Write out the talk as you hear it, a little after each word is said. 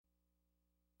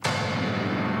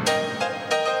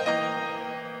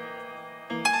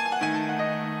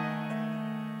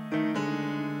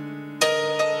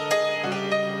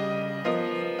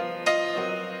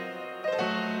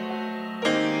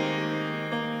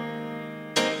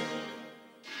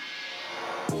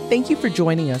Thank you for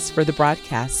joining us for the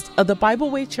broadcast of the Bible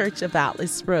Way Church of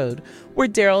Atlas Road, where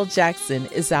Daryl Jackson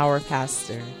is our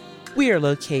pastor. We are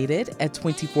located at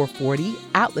 2440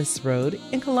 Atlas Road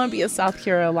in Columbia, South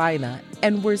Carolina,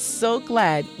 and we're so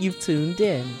glad you've tuned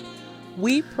in.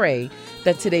 We pray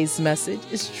that today's message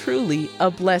is truly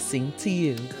a blessing to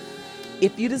you.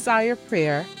 If you desire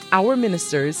prayer, our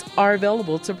ministers are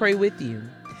available to pray with you.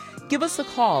 Give us a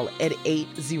call at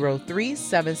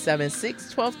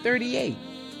 803-776-1238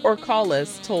 or call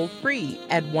us toll-free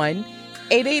at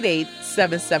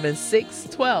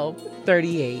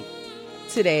 1-888-776-1238.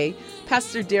 Today,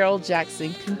 Pastor Daryl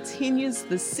Jackson continues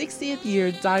the 60th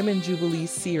year Diamond Jubilee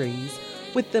series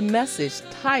with the message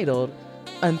titled,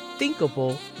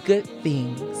 Unthinkable Good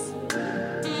Things.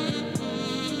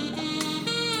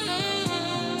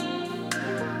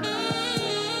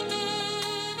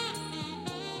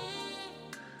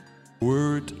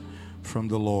 Word from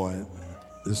the Lord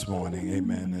this morning,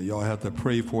 amen. Now, y'all have to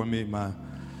pray for me. My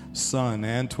son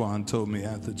Antoine told me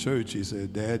after church, he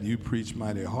said, "Dad, you preach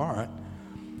mighty hard,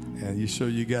 and you sure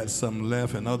you got something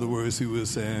left?" In other words, he was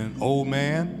saying, "Old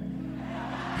man,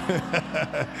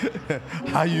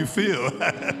 how you feel?"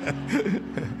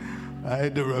 I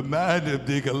had to remind him,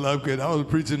 Deacon Lupkin, I was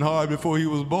preaching hard before he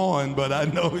was born, but I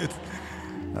know it.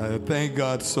 Thank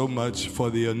God so much for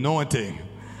the anointing.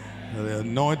 The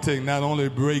anointing not only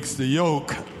breaks the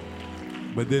yoke,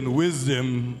 but then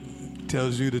wisdom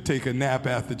tells you to take a nap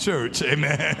after church.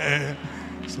 Amen.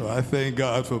 So I thank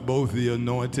God for both the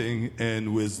anointing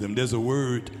and wisdom. There's a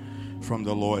word from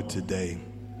the Lord today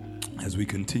as we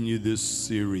continue this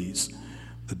series,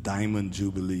 the Diamond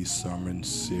Jubilee Sermon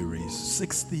Series.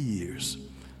 60 years.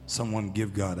 Someone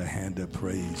give God a hand of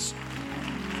praise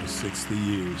for 60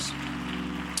 years.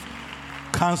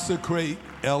 Consecrate,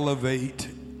 elevate,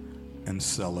 and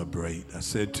celebrate. I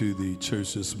said to the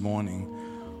church this morning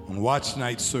on watch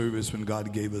night service when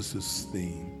God gave us this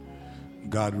theme,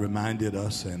 God reminded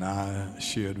us, and I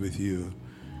shared with you,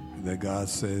 that God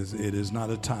says it is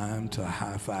not a time to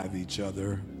high-five each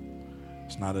other.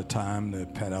 It's not a time to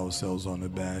pat ourselves on the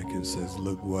back and says,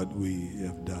 look what we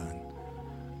have done.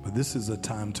 But this is a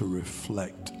time to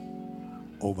reflect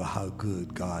over how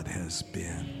good God has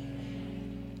been.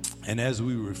 And as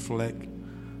we reflect,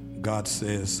 God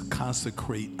says,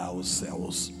 consecrate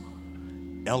ourselves,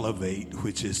 elevate,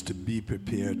 which is to be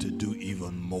prepared to do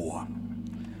even more,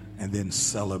 and then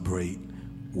celebrate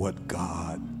what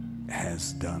God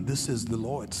has done. This is the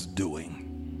Lord's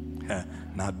doing,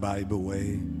 not Bible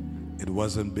Way. It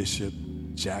wasn't Bishop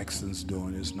Jackson's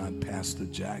doing. It's not Pastor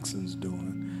Jackson's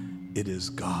doing. It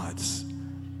is God's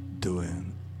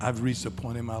doing. I've reached a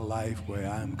point in my life where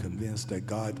I'm convinced that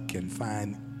God can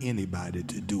find anybody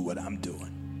to do what I'm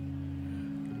doing.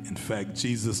 In fact,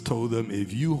 Jesus told them,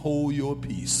 if you hold your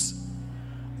peace,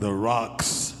 the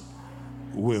rocks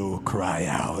will cry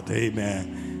out.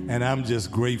 Amen. And I'm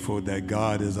just grateful that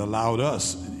God has allowed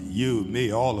us, you,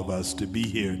 me, all of us, to be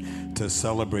here to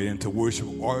celebrate and to worship.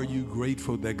 Are you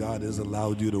grateful that God has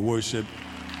allowed you to worship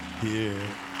here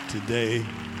today?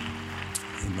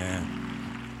 Amen.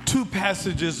 Two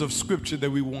passages of scripture that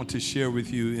we want to share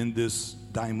with you in this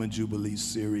Diamond Jubilee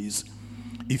series.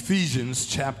 Ephesians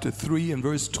chapter 3 and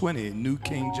verse 20, New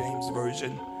King James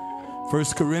Version. 1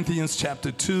 Corinthians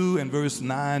chapter 2 and verse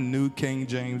 9, New King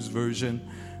James Version.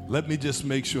 Let me just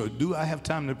make sure. Do I have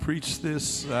time to preach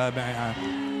this? I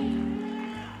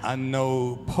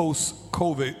know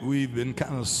post-COVID we've been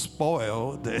kind of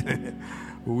spoiled.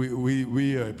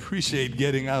 we appreciate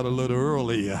getting out a little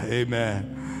earlier.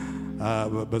 Amen.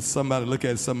 But somebody look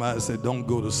at somebody and say, don't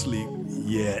go to sleep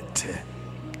yet.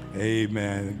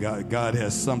 Amen. God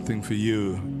has something for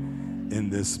you in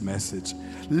this message.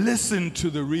 Listen to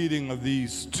the reading of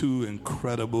these two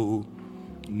incredible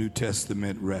New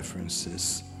Testament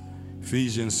references.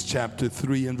 Ephesians chapter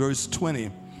 3 and verse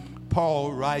 20.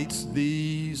 Paul writes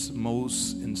these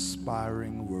most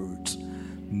inspiring words.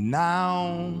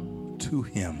 Now to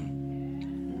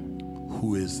him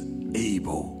who is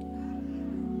able.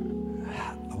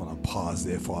 I want to pause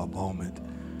there for a moment.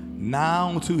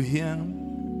 Now to him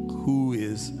who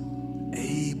is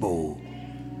able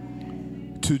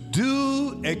to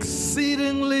do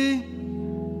exceedingly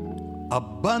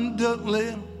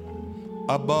abundantly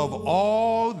above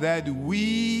all that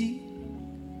we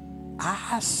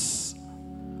ask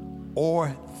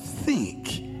or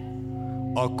think,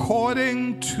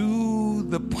 according to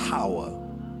the power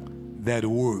that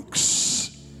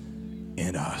works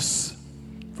in us.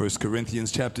 1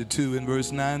 Corinthians chapter 2 and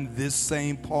verse 9, this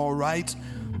same Paul writes,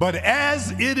 but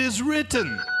as it is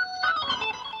written,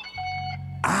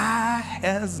 eye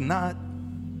has not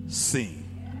seen,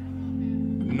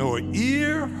 nor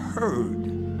ear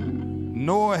heard,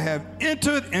 nor have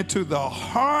entered into the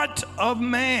heart of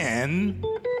man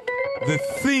the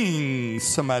things,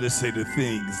 somebody say the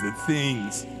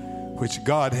things which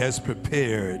God has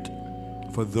prepared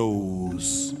for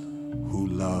those who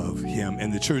love him.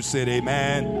 And the church said,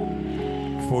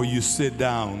 amen. Before you sit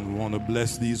down, we want to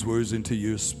bless these words into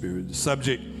your spirit. The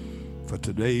subject for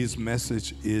today's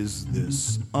message is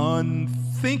this: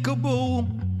 unthinkable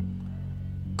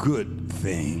good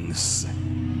things.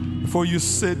 Before you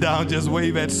sit down, just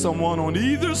wave at someone on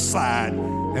either side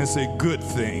and say good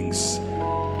things.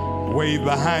 Wave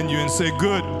behind you and say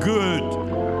good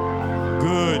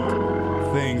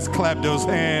things. Clap those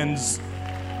hands.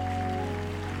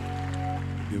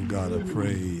 Give God a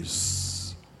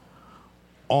praise.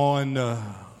 On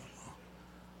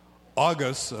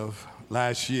August of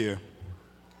last year,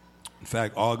 in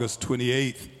fact, August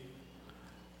 28th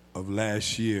of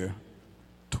last year,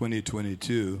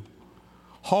 2022,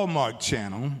 Hallmark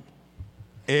Channel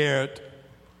aired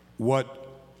what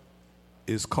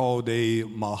is called a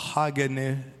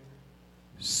Mahogany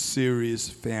series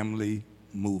family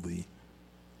movie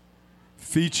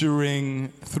featuring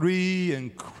 3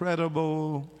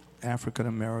 incredible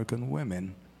African-American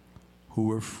women who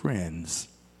were friends.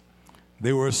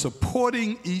 They were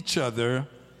supporting each other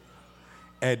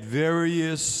at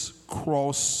various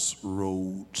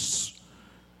crossroads,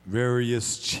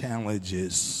 various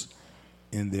challenges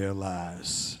in their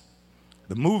lives.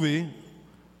 The movie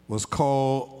was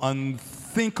called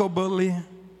Unthinkably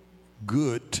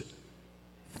Good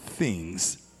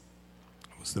Things.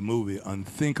 It was the movie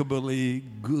Unthinkably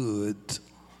Good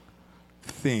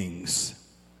Things.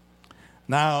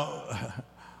 Now,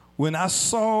 when I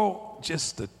saw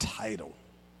just the title,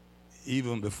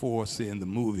 even before seeing the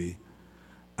movie,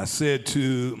 I said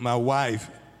to my wife,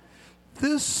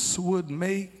 this would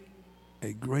make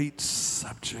a great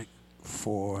subject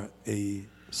for a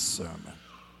sermon.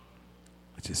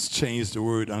 I just changed the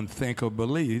word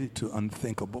unthinkably to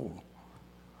unthinkable.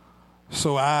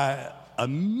 So I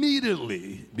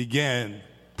immediately began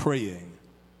praying,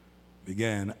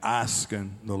 began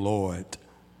asking the Lord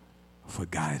for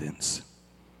guidance.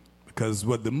 Because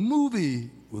what the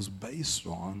movie was based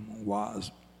on was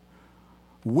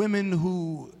women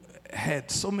who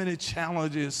had so many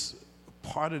challenges,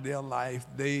 part of their life,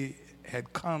 they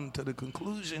had come to the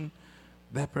conclusion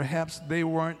that perhaps they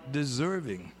weren't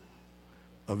deserving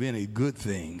of any good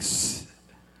things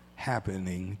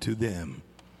happening to them.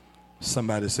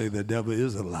 Somebody say the devil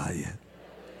is a liar.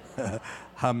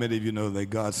 How many of you know that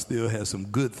God still has some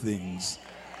good things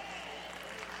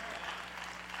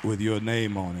with your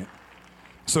name on it?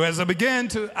 So as I began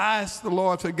to ask the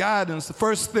Lord for guidance, the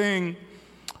first thing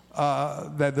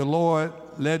that the Lord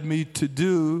led me to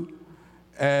do,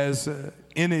 as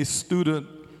any student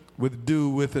would do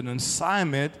with an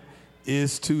assignment,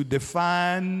 is to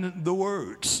define the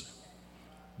words.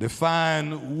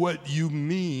 Define what you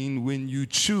mean when you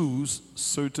choose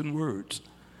certain words.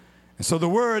 And so the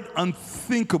word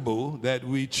unthinkable that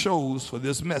we chose for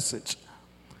this message,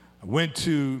 I went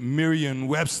to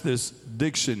Merriam-Webster's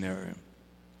dictionary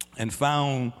and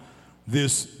found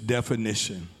this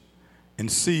definition,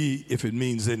 and see if it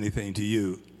means anything to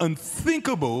you.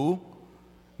 Unthinkable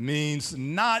means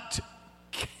not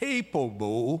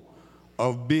capable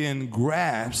of being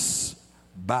grasped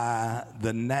by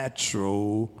the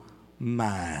natural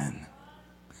mind.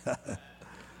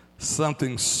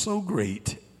 Something so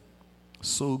great,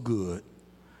 so good,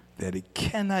 that it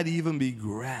cannot even be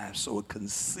grasped or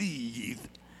conceived.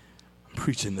 I'm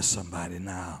preaching to somebody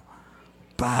now.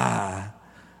 By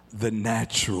the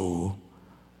natural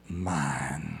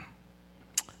mind.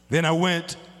 Then I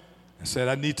went and said,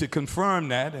 I need to confirm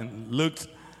that, and looked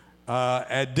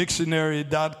at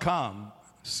dictionary.com,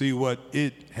 see what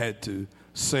it had to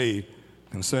say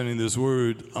concerning this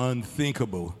word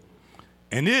unthinkable.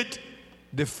 And it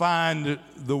defined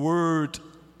the word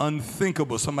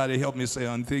unthinkable. Somebody help me say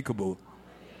unthinkable.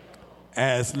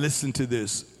 As, listen to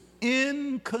this,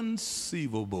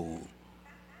 inconceivable,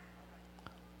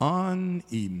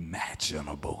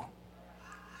 unimaginable.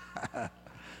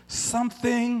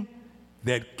 Something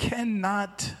that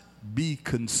cannot be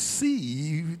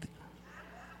conceived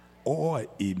or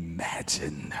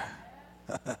imagined.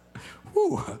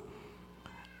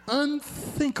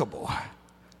 Unthinkable.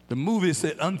 The movie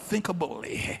said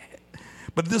unthinkably.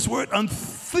 But this word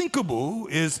unthinkable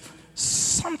is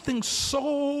something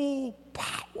so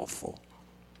powerful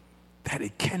that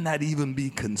it cannot even be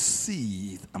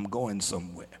conceived. I'm going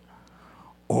somewhere.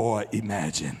 Or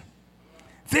imagined.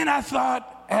 Then I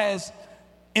thought, as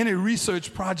any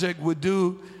research project would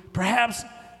do, perhaps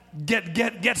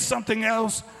get something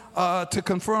else to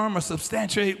confirm or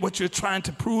substantiate what you're trying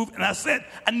to prove. And I said,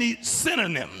 I need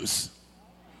synonyms.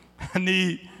 I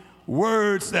need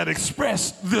words that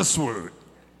express this word.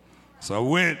 So I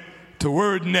went to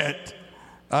WordNet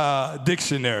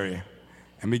dictionary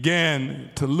and began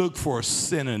to look for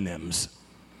synonyms.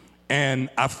 And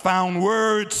I found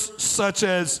words such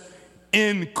as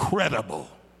incredible.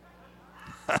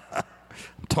 I'm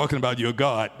talking about your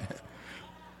God.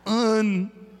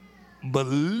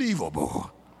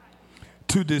 Unbelievable.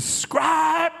 To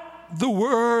describe the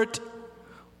word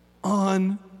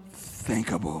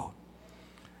unthinkable.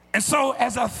 And so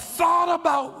as I thought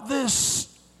about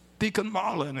this, Deacon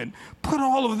Marlon, and put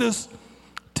all of this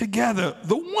together,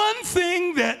 the one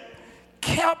thing that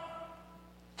kept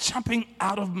jumping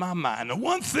out of my mind, the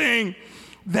one thing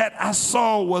that I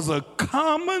saw was a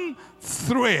common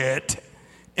thread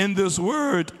in this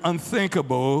word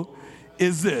unthinkable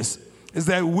is this, is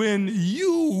that when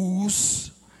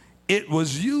used, it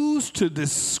was used to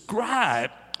describe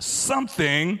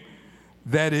something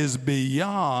that is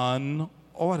beyond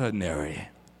ordinary.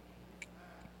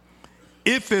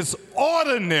 If it's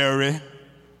ordinary,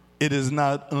 it is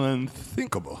not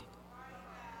unthinkable.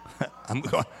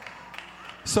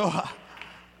 So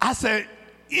I said,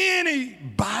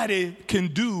 anybody can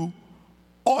do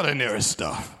ordinary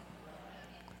stuff.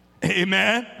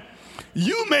 Amen.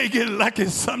 You may get lucky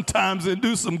sometimes and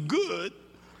do some good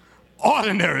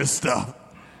ordinary stuff,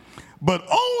 but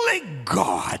only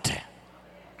God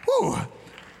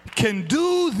can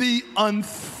do the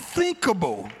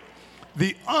unthinkable,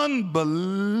 the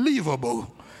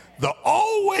unbelievable, the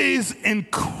always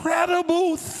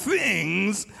incredible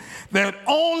things that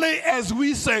only, as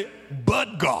we say,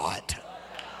 but God.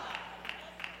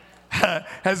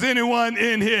 Has anyone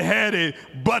in here had a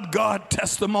but God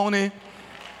testimony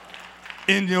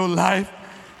in your life?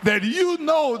 That you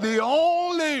know the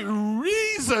only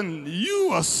reason you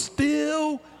are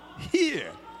still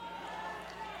here,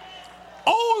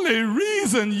 only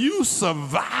reason you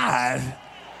survived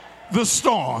the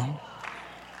storm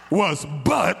was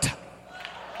but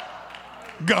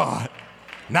God.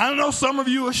 Now I know some of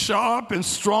you are sharp and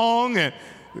strong and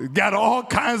got all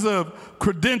kinds of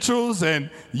credentials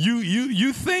and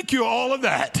you think you're all of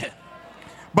that.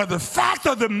 But the fact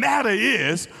of the matter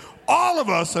is, all of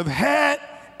us have had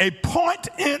a point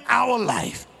in our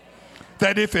life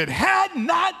that if it had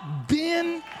not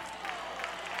been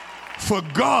for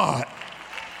God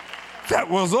that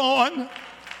was on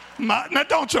my, now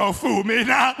don't y'all fool me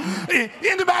now.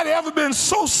 Anybody ever been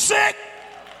so sick?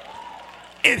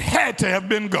 It had to have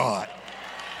been God.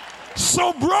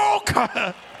 So broke,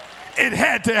 it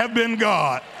had to have been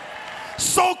God.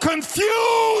 So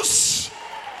confused,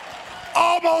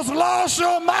 almost lost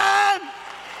your mind,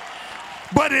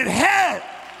 but it had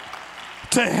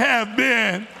to have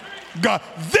been God.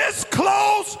 This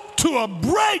close to a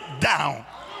breakdown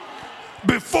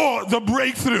before the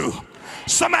breakthrough.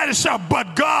 Somebody shout,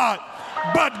 but God.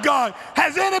 But God.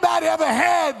 Has anybody ever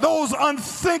had those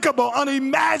unthinkable,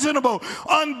 unimaginable,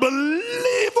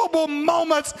 unbelievable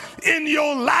moments in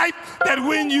your life that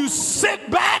when you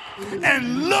sit back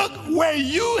and look where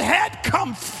you had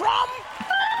come from,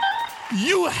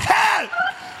 you had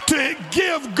to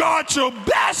give God your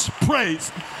best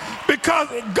praise because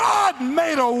God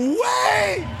made a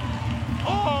way?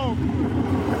 Oh,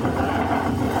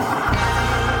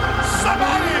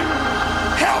 somebody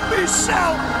help me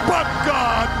shout, but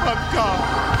God, but God.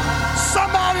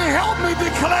 Somebody help me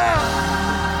declare,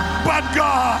 but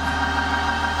God.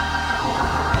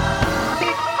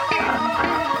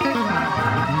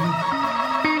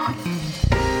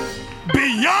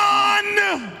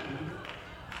 Beyond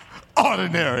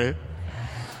ordinary.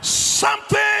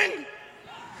 Something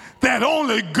that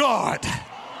only God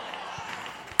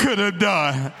could have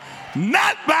done.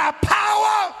 Not by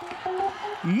power,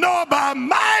 nor by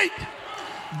might,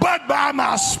 but by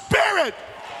my spirit.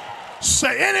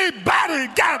 Say, anybody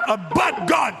got a but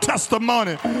God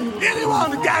testimony?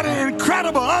 Anyone got an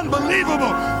incredible,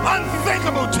 unbelievable,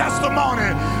 unthinkable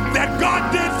testimony that God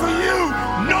did for you,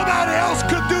 nobody else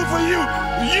could do for you?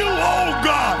 You owe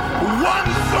God. One,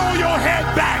 throw your head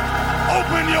back,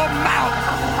 open your mouth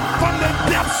from the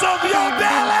depths of your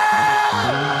belly.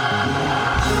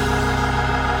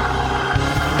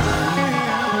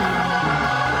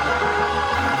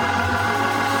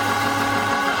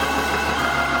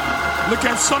 Look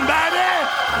at somebody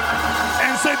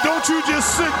and say, don't you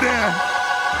just sit there.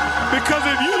 Because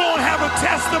if you don't have a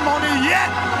testimony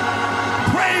yet,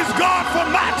 praise God for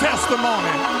my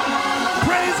testimony.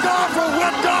 Praise God for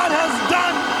what God has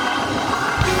done.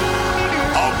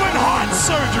 Open heart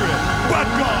surgery, but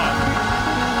God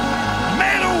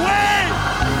made a way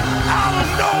out of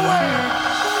nowhere.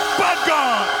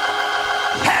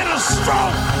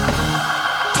 stroke.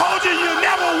 Told you you'd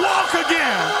never walk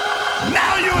again.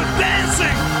 Now you're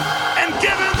dancing and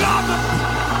giving God the...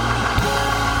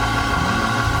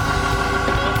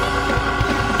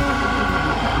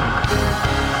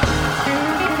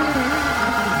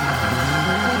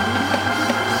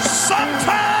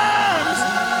 Sometimes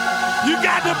you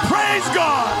got to praise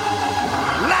God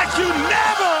like you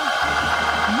never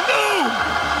knew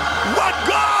what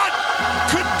God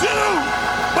could do,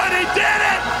 but he did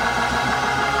it.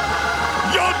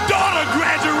 Your daughter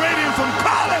graduating from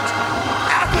college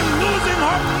after losing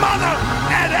her mother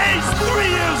at age 3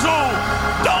 years old.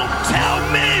 Don't tell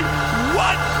me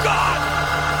what God...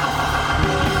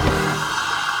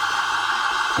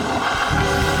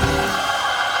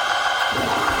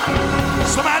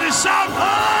 Somebody shout,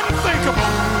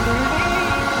 unthinkable.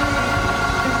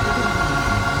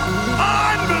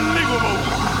 Unbelievable.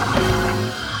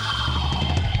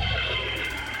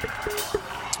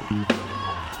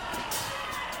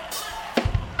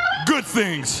 Good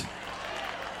things.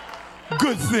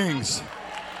 Good things.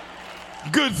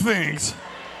 Good things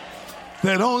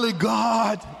that only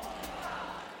God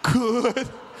could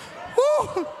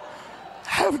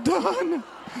have done.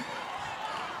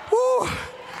 Woo.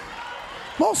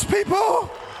 Most people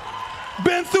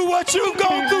been through what you've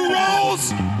gone through,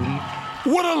 Rose,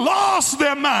 would have lost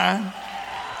their mind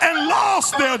and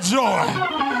lost their joy.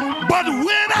 But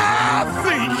when I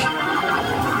think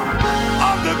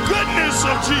of the goodness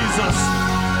of Jesus,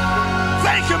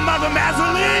 thank you, Mother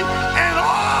Mazalie, and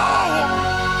all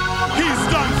he's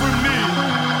done for me.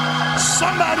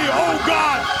 Somebody owe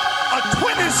God a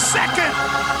 20-second,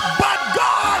 but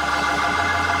God,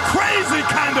 crazy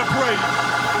kind of praise.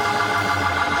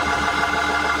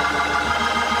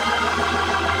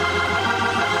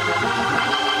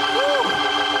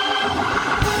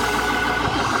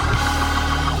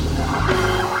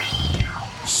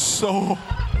 So,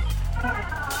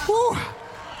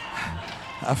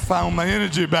 I found my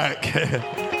energy back.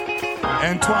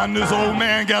 Antoine, this old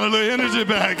man, got a little energy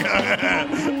back.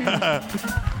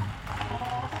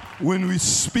 When we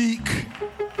speak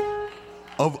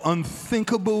of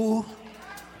unthinkable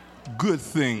good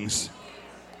things,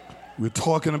 we're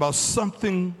talking about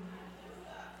something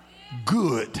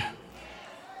good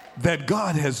that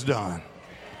God has done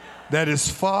that is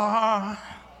far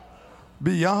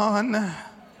beyond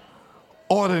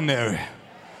ordinary.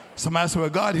 Somebody said, well,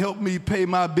 God help me pay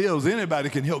my bills. Anybody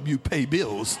can help you pay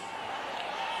bills.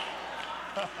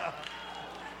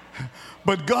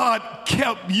 But God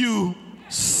kept you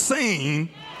sane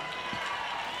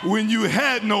when you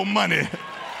had no money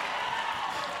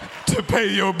to pay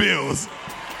your bills.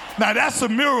 Now that's a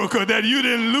miracle that you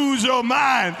didn't lose your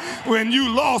mind when you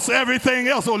lost everything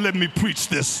else. Oh, let me preach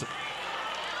this.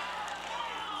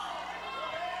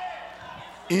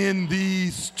 In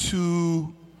these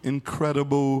two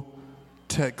incredible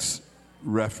text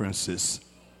references,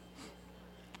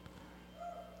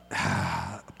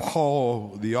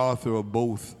 Paul, the author of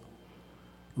both,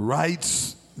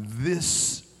 writes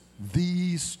these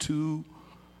two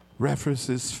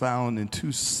references found in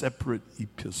two separate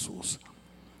epistles.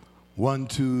 One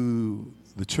to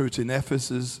the church in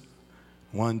Ephesus,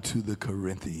 one to the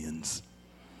Corinthians.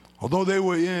 Although they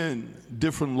were in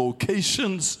different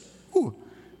locations,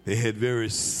 they had very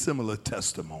similar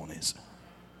testimonies.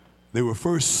 They were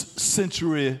first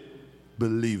century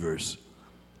believers,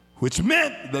 which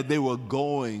meant that they were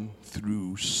going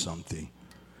through something.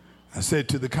 I said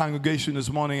to the congregation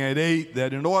this morning at 8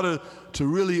 that in order to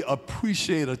really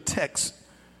appreciate a text,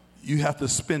 you have to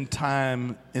spend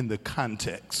time in the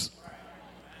context.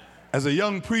 As a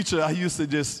young preacher, I used to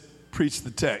just preach the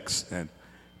text and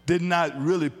did not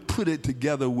really put it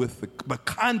together with but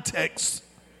context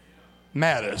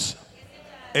matters.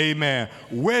 Amen.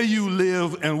 Where you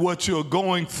live and what you're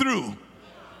going through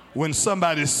when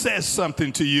somebody says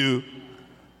something to you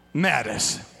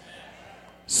matters.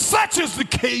 Such is the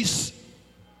case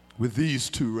with these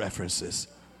two references.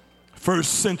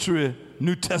 First century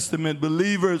New Testament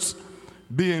believers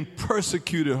being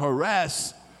persecuted,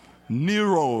 harassed,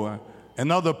 Nero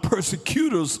and other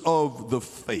persecutors of the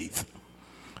faith.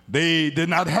 They did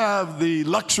not have the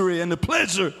luxury and the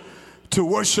pleasure to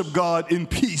worship God in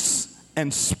peace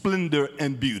and splendor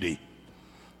and beauty.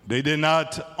 They did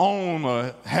not own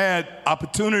or had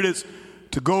opportunities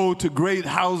to go to great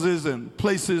houses and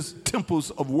places,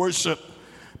 temples of worship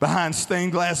behind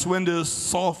stained glass windows,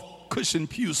 soft cushioned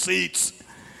pew seats,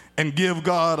 and give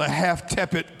God a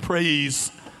half-tepid praise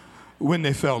when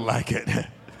they felt like it.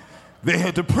 They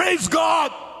had to praise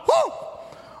God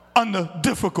under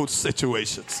difficult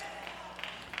situations.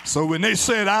 So when they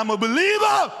said, I'm a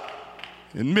believer,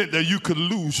 it meant that you could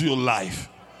lose your life.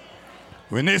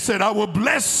 When they said, I will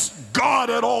bless God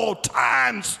at all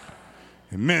times,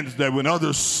 it meant that when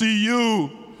others see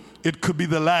you, it could be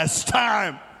the last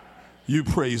time you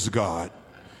praise God.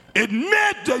 It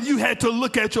meant that you had to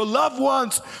look at your loved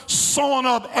ones sewn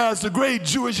up, as the great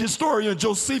Jewish historian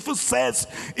Josephus says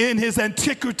in his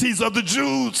Antiquities of the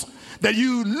Jews, that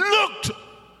you looked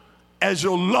as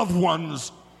your loved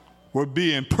ones were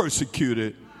being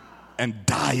persecuted and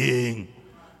dying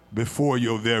before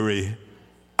your very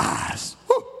eyes.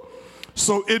 Whew.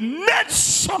 So it meant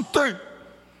something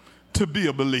to be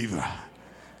a believer.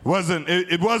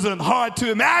 It wasn't hard to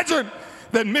imagine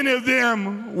that many of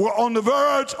them were on the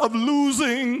verge of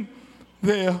losing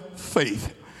their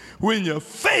faith. When your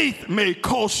faith may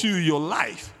cost you your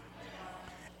life,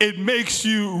 it makes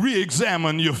you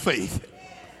re-examine your faith.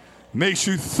 Makes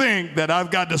you think that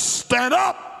I've got to stand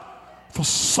up for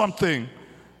something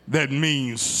that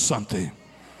means something.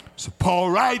 So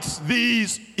Paul writes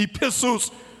these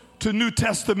epistles to New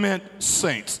Testament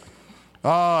saints.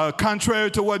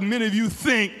 Contrary to what many of you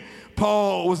think,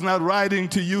 Paul was not writing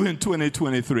to you in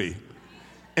 2023.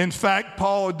 In fact,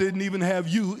 Paul didn't even have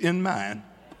you in mind.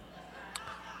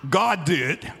 God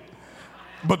did,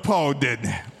 but Paul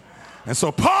didn't. And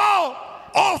so Paul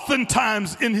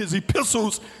oftentimes in his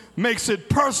epistles makes it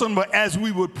personal, as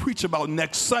we would preach about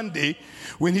next Sunday,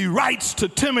 when he writes to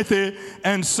Timothy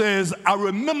and says, I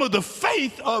remember the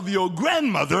faith of your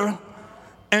grandmother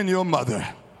and your mother.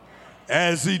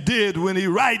 As he did when he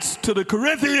writes to the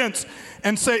Corinthians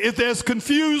and say, if there's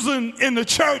confusion in the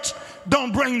church,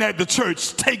 don't bring that to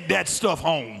church. Take that stuff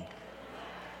home.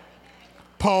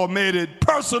 Paul made it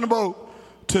personable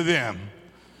to them.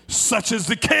 Such is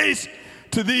the case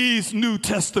to these New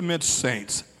Testament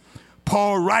saints.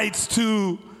 Paul writes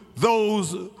to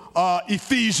those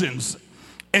Ephesians,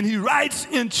 and he writes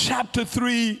in chapter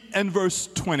 3 and verse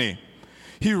 20.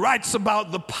 He writes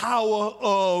about the power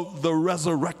of the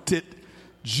resurrected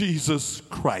Jesus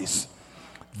Christ,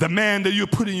 the man that you're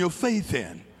putting your faith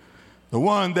in, the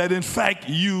one that in fact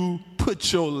you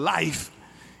put your life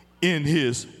in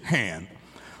his hand.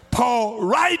 Paul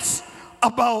writes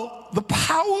about the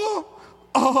power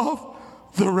of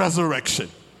the resurrection.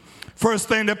 First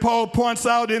thing that Paul points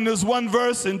out in this one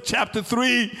verse in chapter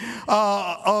 3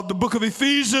 of the book of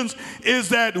Ephesians is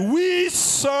that we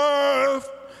serve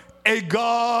a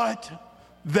God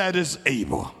that is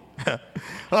able.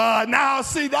 Now,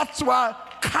 see, that's why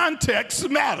context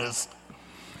matters.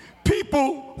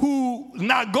 People who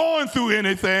not going through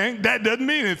anything, that doesn't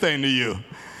mean anything to you.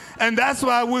 And that's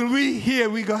why when we hear,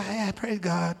 we go, hey, praise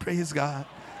God, praise God.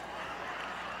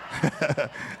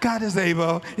 God is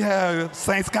able. Yeah,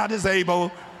 saints, God is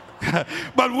able.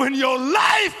 But when your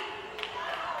life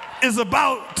is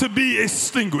about to be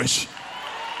extinguished,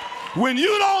 when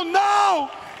you don't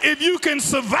know if you can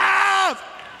survive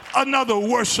another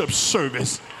worship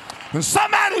service, when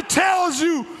somebody tells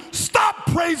you stop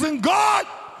praising God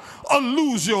or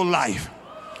lose your life,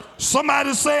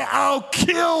 somebody say I'll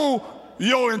kill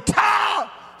your entire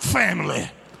family.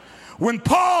 When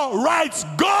Paul writes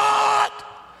God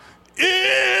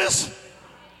is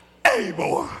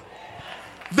able,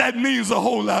 that means a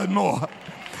whole lot more.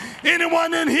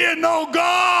 Anyone in here know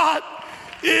God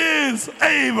is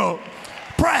able?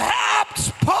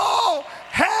 Perhaps Paul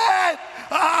had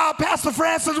Pastor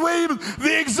Francis Williams,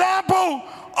 the example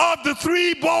of the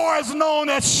three boys known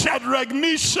as Shadrach,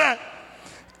 Meshach,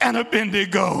 and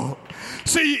Abednego.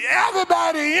 See,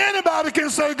 anybody can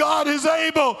say God is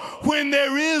able when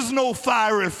there is no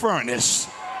fiery furnace.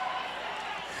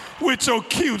 With your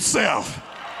cute self,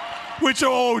 with your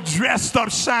old dressed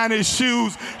up shiny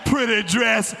shoes, pretty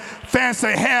dress, fancy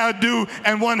hairdo,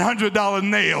 and $100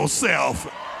 nail self.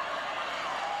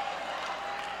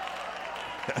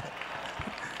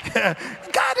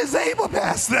 God is able,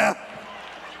 Pastor.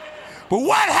 But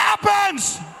what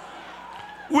happens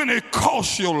when it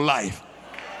costs your life?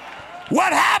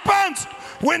 What happens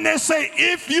when they say,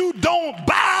 if you don't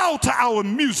bow to our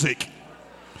music,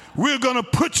 we're going to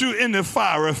put you in the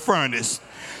fiery furnace?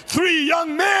 Three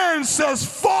young men says,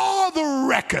 for the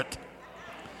record,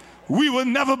 we will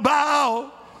never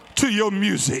bow to your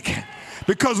music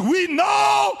because we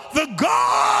know the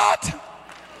God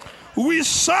we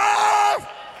serve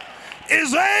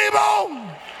is able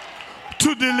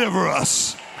to deliver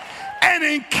us. And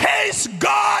in case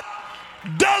God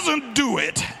doesn't do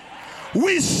it,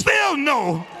 we still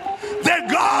know that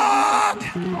God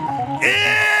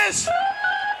is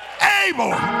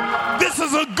able. This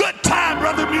is a good time,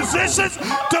 brother musicians,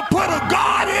 to put a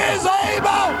God is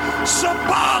able.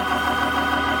 Shabbat.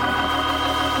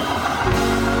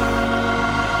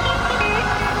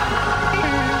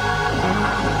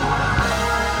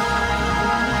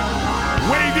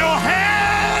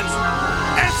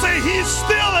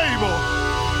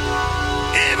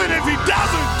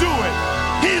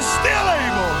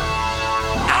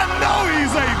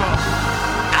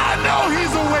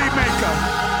 maker.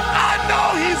 I know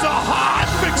he's a heart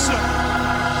fixer.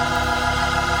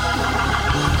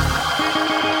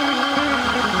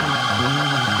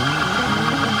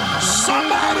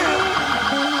 Somebody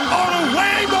ought to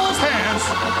wave those hands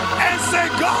and say,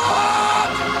 God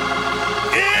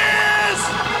is.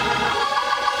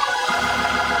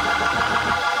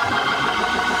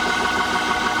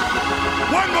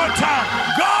 One more time.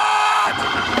 God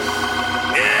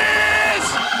is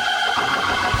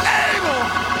able.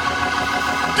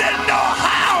 Didn't know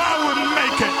how I would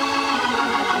make it,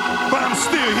 but I'm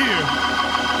still here.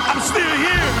 I'm still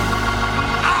here.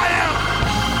 I am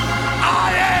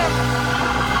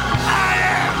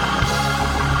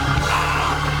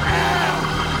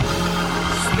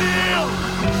still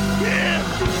here.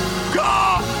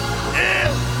 God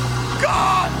is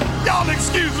God. Y'all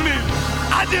excuse me.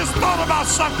 I just thought about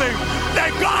something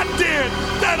that God did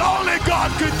that only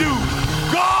God could do.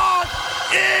 God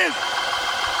is.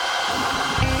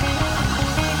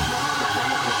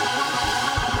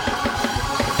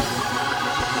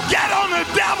 Get on the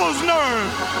devil's nerve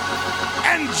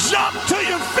and jump to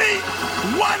your feet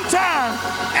one time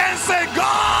and say,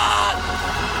 God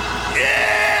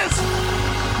is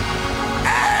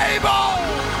able.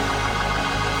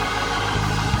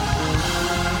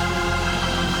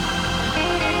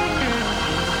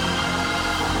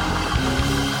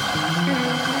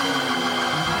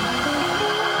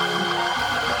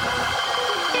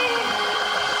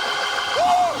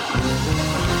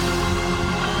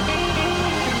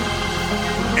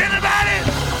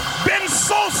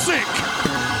 So sick,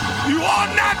 you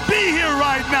ought not be here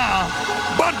right now,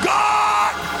 but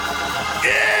God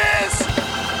is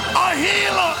a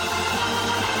healer.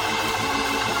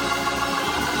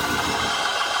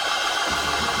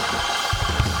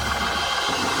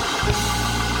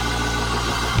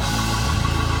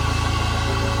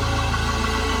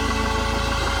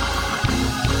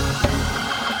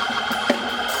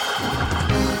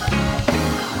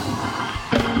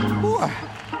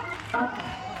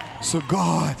 So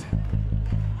God,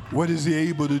 what is he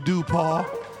able to do, Paul?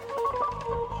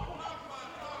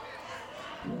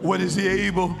 What is he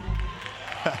able?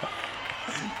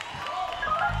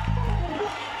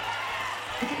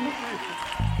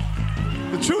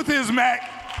 The truth is, Mac,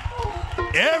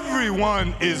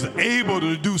 everyone is able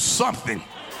to do something.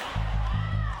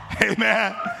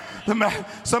 Amen.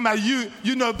 Somebody,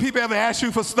 you know, people ever ask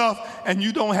you for stuff and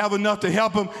you don't have enough to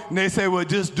help them, and they say, well,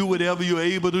 just do whatever you're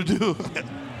able to do.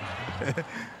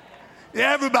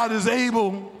 Everybody's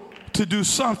able to do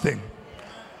something.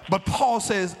 But Paul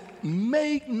says,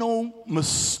 make no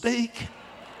mistake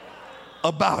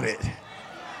about it.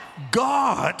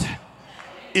 God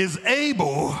is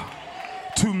able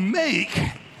to make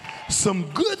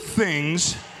some good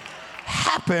things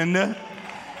happen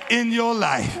in your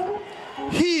life.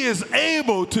 He is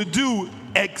able to do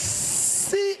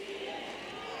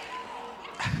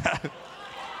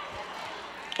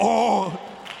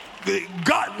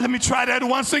God, let me try that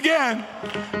once again.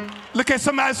 Look at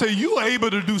somebody and say, you are able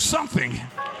to do something,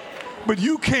 but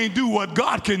you can't do what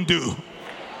God can do.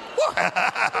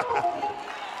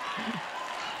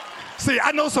 See,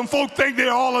 I know some folk think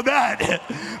they're all of that,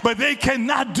 but they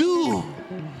cannot do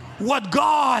what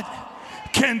God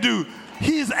can do.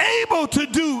 He's able to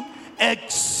do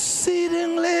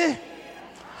exceedingly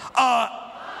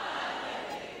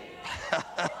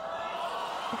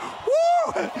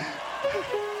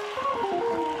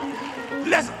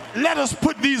Let us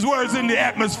put these words in the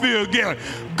atmosphere again.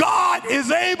 God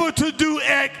is able to do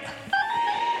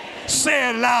say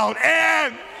it loud.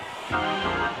 And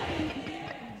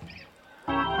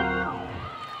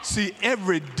see,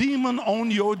 every demon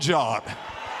on your job,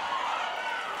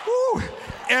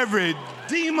 every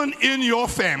demon in your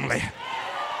family,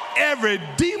 every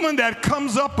demon that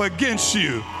comes up against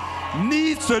you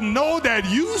needs to know that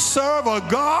you serve a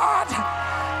God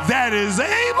that is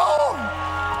able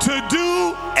to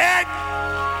do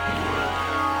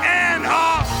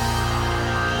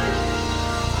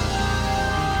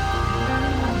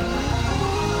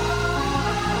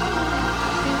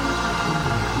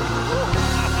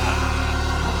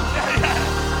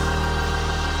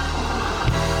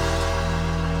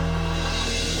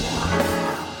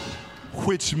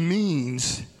which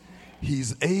means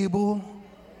he's able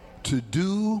to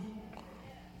do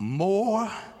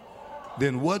more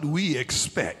than what we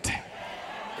expect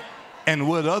and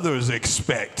what others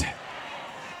expect.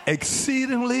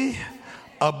 Exceedingly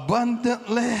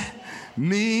abundantly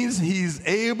means he's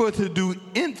able to do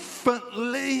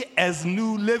infinitely, as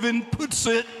New Living puts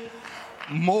it,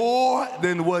 more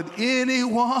than what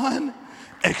anyone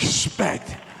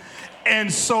expects.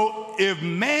 And so if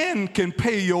man can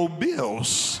pay your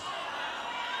bills,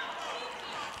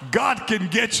 God can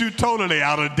get you totally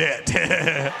out of debt.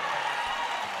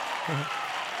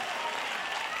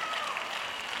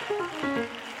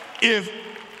 If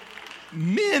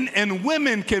men and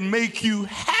women can make you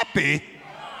happy,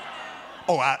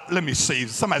 let me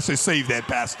save. Somebody say, save that,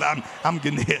 Pastor. I'm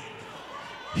getting hit.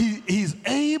 He's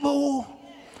able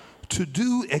to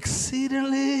do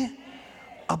exceedingly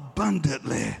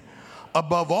abundantly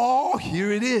above all,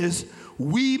 here it is,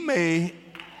 we may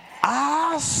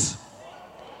ask.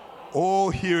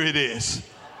 Here it is.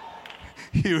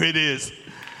 Here it is.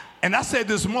 And I said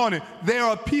this morning, there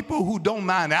are people who don't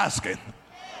mind asking.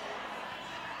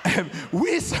 And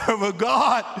we serve a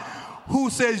God who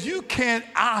says you can't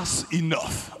ask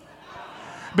enough.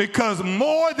 Because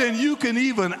more than you can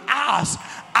even ask,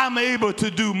 I'm able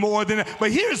to do more than that.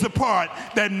 But here's the part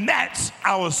that's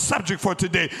our subject for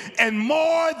today. And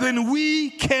more than we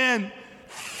can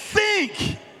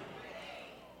think,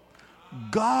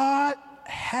 God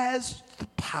has the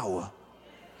power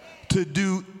to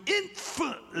do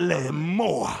infinitely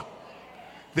more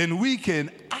than we can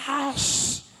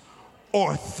ask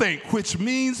or think, which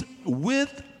means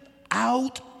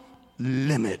without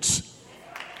limits.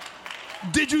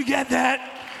 Did you get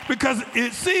that? Because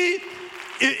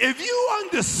if you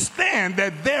understand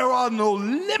that there are no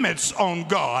limits on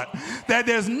God, that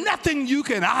there's nothing you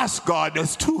can ask God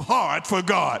that's too hard for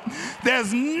God,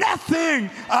 there's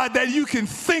nothing that you can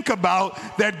think about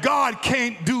that God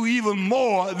can't do even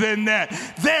more than that.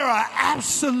 There are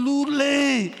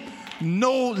absolutely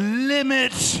no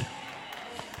limits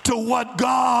to what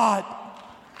God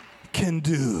can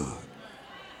do.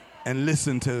 And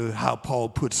listen to how Paul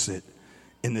puts it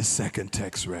in the second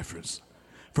text reference.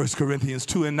 1 Corinthians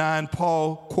 2:9,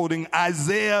 Paul quoting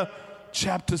Isaiah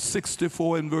chapter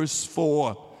 64 and verse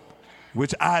 4,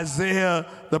 which Isaiah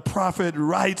the prophet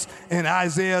writes in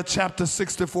Isaiah chapter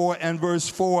 64 and verse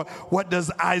 4. What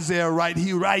does Isaiah write?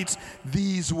 He writes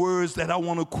these words that I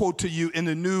want to quote to you in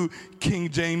the New King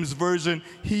James Version.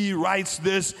 He writes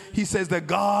this. He says that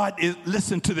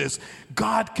listen to this,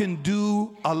 God can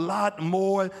do a lot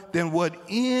more than what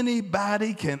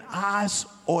anybody can ask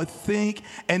or think.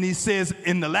 And he says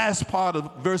in the last part of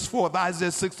verse 4 of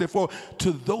Isaiah 64,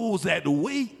 to those that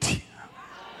wait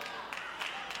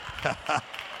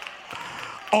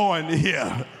on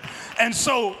him. And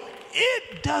so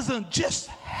it doesn't just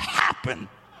happen.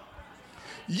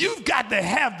 You've got to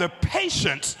have the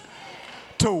patience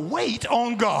to wait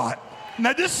on God.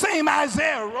 Now, this same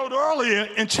Isaiah wrote earlier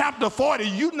in chapter 40,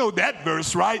 you know that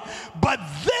verse, right? But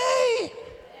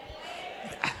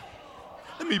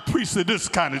let me preach to this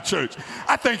kind of church.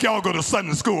 I think y'all go to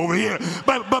Sunday school over here.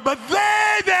 But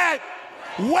they that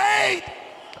wait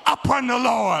upon the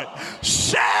Lord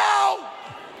shall.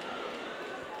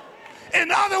 In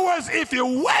other words, if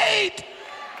you wait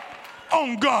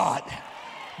on God,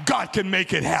 God can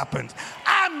make it happen.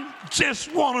 I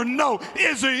just want to know,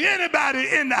 is there anybody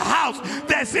in the house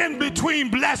that's in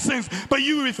between blessings, but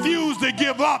you refuse to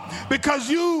give up because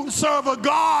you serve a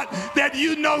God that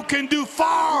you know can do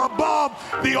far above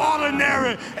the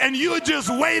ordinary, and you're just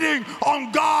waiting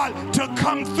on God to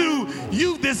come through?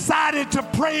 You've decided to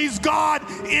praise God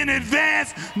in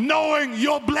advance, knowing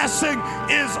your blessing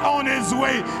is on its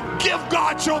way. Give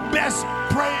God your best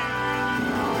praise.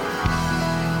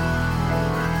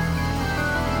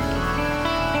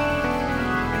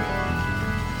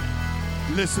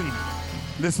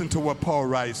 Listen to what Paul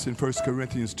writes in 1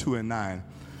 Corinthians 2:9.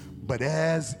 But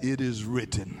as it is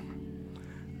written,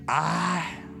 eye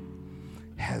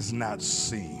has not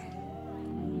seen,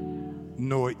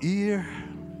 nor ear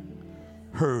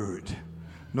heard,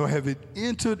 nor have it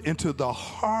entered into the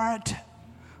heart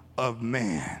of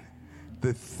man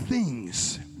the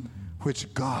things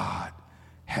which God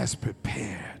has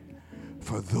prepared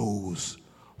for those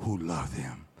who love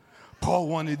him. Paul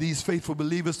wanted these faithful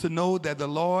believers to know that the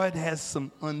Lord has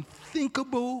some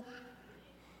unthinkable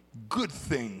good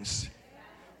things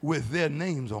with their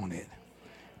names on it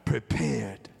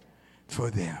prepared for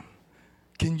them.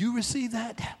 Can you receive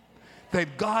that?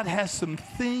 That God has some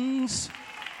things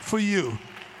for you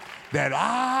that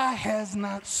eye has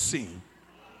not seen,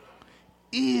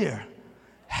 ear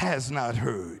has not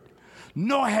heard,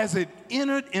 nor has it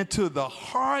entered into the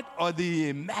heart or the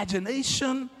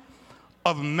imagination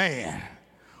of man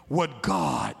what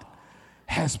God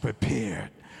has prepared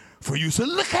for you. So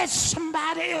look at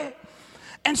somebody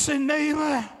and say,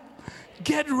 neighbor,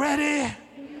 get ready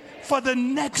for the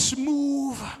next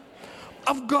move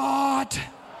of God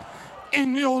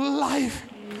in your life.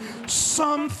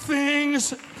 Some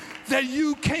things that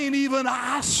you can't even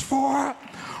ask for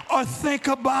or think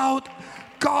about,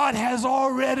 God has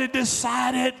already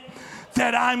decided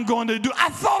that I'm going to do. I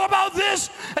thought about this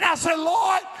and I said,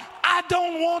 Lord, I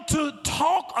don't want to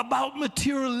talk about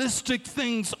materialistic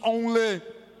things only.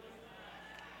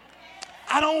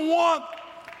 I don't want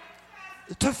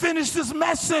to finish this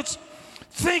message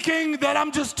thinking that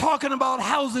I'm just talking about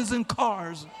houses and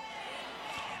cars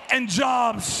and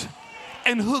jobs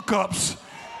and hookups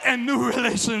and new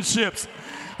relationships.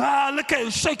 Look at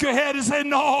it, shake your head and say,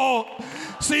 no.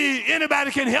 See,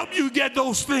 anybody can help you get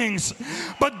those things,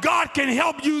 but God can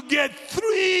help you get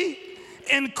 3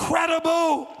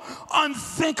 incredible,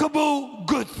 unthinkable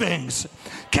good things.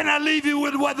 Can I leave you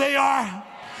with what they are?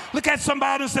 Look at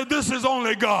somebody and say, this is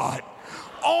only God.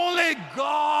 Only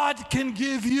God can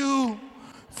give you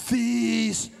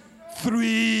these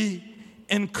 3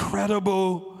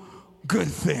 incredible good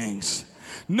things.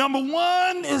 Number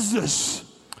 1 is this: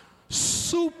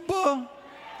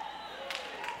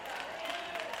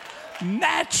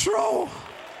 supernatural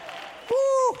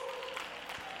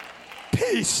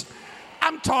peace.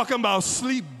 I'm talking about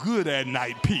sleep good at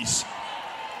night peace.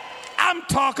 I'm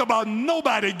talking about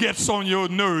nobody gets on your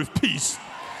nerve peace.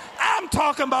 I'm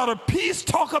talking about a peace.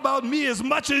 Talk about me as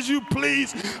much as you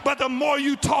please, but the more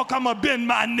you talk, I'm going to bend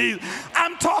my knees.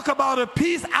 I'm talking about a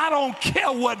peace. I don't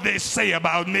care what they say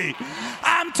about me.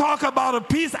 I'm talking about a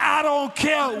peace. I don't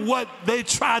care what they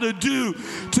try to do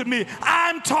to me.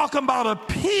 I'm talking about a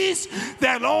peace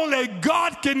that only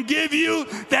God can give you,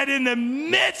 that in the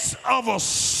midst of a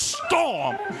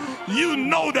storm, you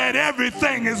know that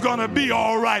everything is going to be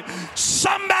all right.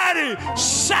 Somebody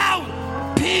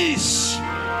shout peace.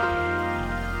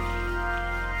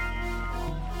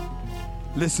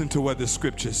 Listen to what the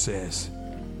scripture says.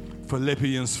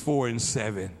 Philippians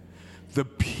 4:7. The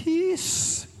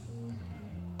peace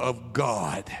of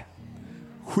God,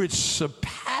 which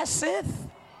surpasseth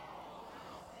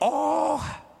all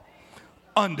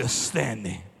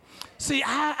understanding. See,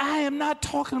 I am not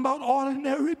talking about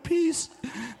ordinary peace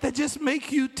that just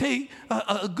make you take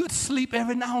a good sleep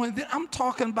every now and then. I'm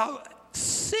talking about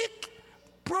sick,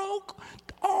 broke,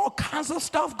 all kinds of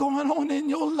stuff going on in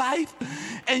your life,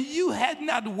 and you had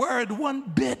not worried one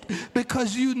bit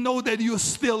because you know that you're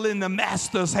still in the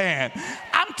master's hand.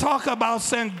 I'm talking about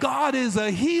saying God is a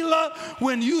healer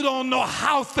when you don't know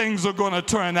how things are going to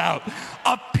turn out.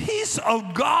 A peace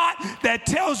of God that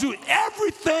tells you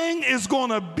everything is going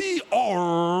to be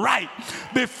all right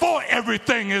before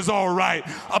everything is all right.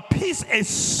 A peace, a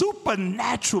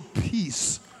supernatural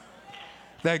peace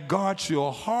that guards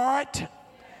your heart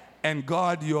and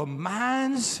guard your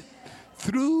minds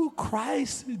through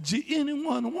Christ.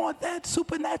 Anyone want that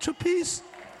supernatural peace?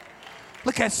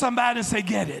 Look at somebody and say,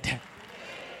 get it.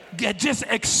 Just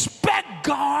expect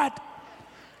God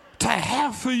to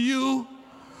have for you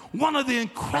one of the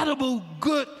incredible,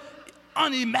 good,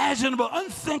 unimaginable,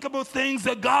 unthinkable things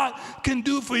that God can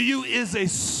do for you is a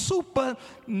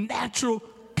supernatural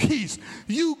peace.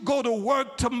 You go to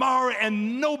work tomorrow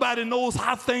and nobody knows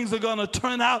how things are going to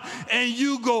turn out, and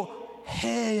you go,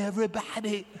 hey,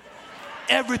 everybody,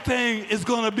 everything is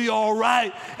going to be all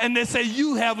right. And they say,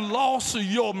 you have lost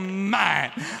your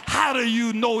mind. How do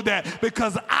you know that?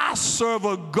 Because I serve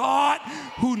a God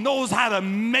who knows how to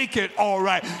make it all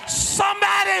right.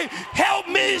 Somebody help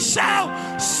me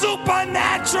shout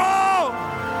supernatural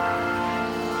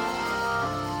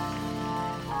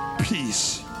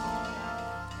peace.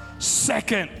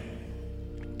 Second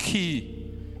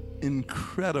key,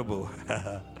 incredible.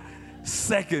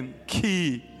 Second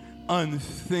key,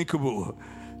 unthinkable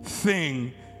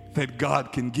thing that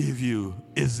God can give you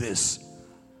is this: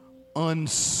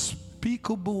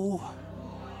 unspeakable.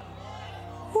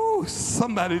 Ooh,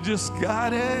 somebody just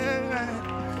got it.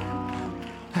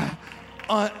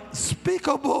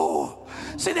 Unspeakable.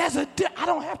 See, I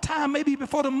don't have time. Maybe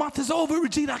before the month is over,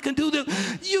 Regina, I can do this.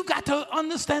 You got to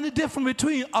understand the difference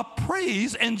between a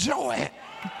praise and joy.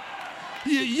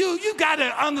 You got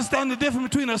to understand the difference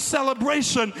between a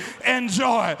celebration and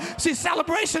joy. See,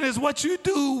 celebration is what you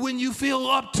do when you feel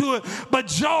up to it, but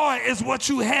joy is what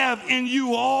you have in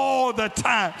you all the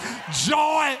time.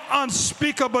 Joy,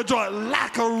 unspeakable joy,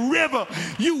 like a river.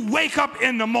 You wake up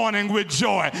in the morning with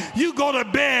joy. You go to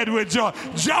bed with joy.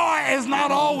 Joy is not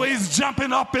always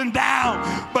jumping up and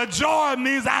down, but joy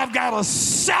means I've got a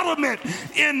settlement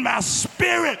in my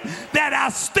spirit that I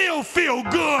still feel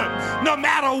good no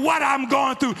matter what I'm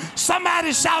going through.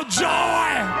 Somebody shout joy.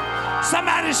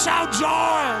 Somebody shout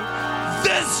joy.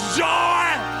 This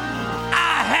joy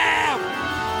I have,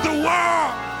 the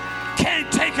world can't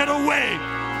take it away.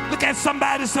 Look at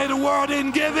somebody, say the world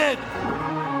didn't give it.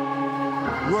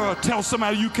 World, tell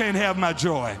somebody you can't have my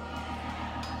joy.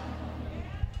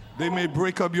 They may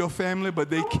break up your family, but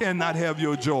they cannot have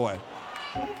your joy.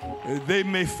 They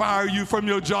may fire you from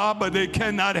your job, but they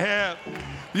cannot have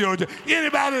your job.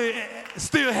 Anybody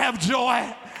still have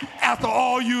joy after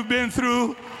all you've been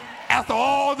through? After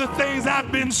all the things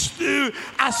I've been through,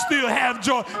 I still have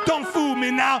joy. Don't fool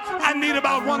me now. I need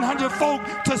about 100 folk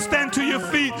to stand to your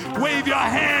feet, wave your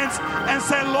hands, and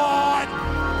say, Lord,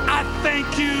 I thank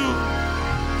you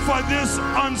for this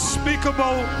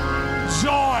unspeakable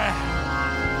joy,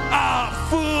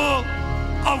 full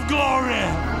of glory.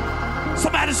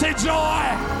 Somebody say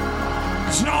joy.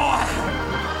 Joy.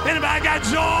 Anybody got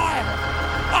joy?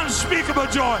 Unspeakable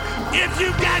joy. If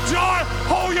you got joy,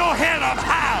 hold your head up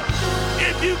high.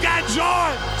 If you got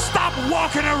joy, stop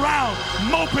walking around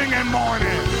moping and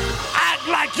mourning. Act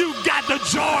like you got the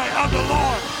joy of the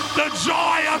Lord. The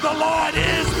joy of the Lord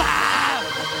is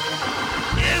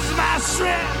my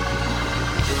strength.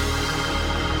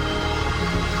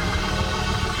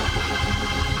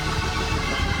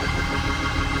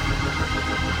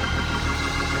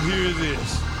 And here it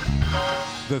is.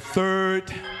 The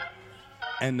third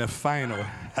and the final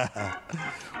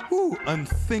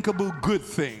unthinkable good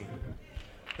thing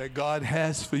that God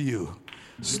has for you.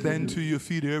 Stand to your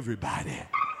feet, everybody.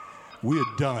 We're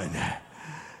done.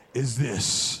 Is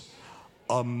this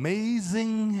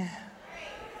amazing?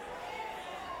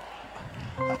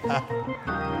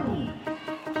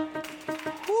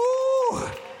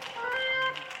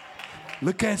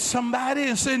 Look at somebody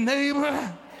and say,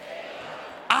 neighbor,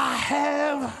 I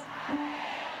have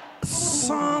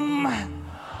some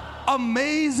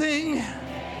amazing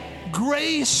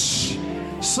grace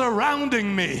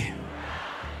surrounding me,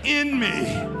 in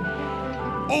me,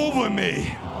 over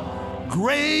me.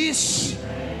 Grace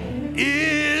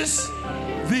is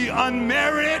the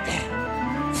unmerited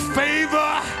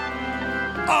favor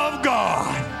of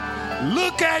God.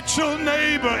 Look at your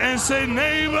neighbor and say,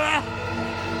 neighbor,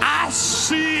 I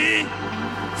see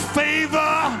favor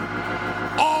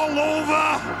all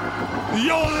over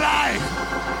your life.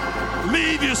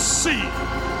 Leave your seat,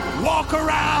 walk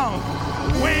around,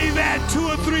 wave at 2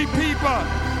 or 3 people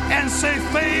and say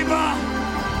favor,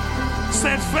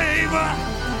 say favor,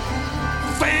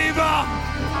 favor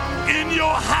in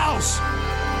your house,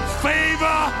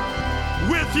 favor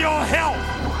with your health,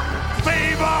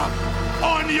 favor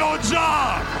on your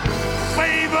job,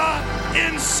 favor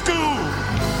in school,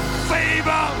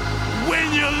 favor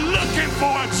when you're looking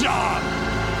for a job,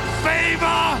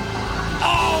 favor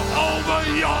all over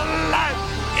your life.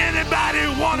 Anybody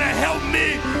want to help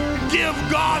me give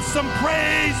God some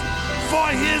praise for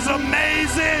his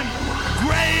amazing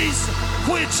grace,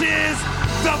 which is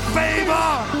the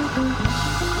favor?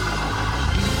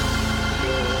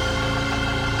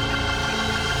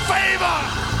 Favor,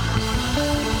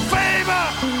 favor,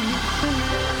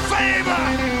 favor.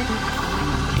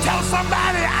 Tell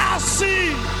somebody I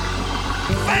see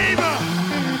favor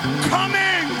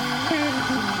coming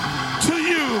to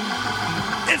you.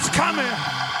 It's coming.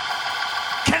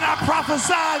 Can I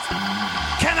prophesy?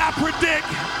 Can I predict?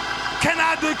 Can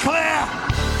I declare?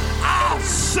 I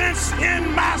sense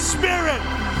in my spirit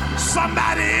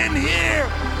somebody in here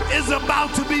is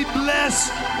about to be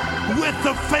blessed with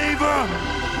the favor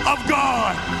of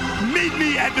God. Meet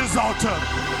me at this altar.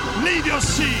 Leave your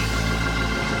seat.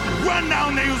 Run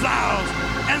down these aisles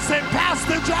and say,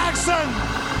 Pastor Jackson,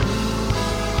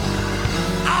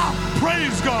 I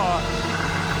praise God.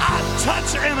 I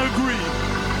touch and agree.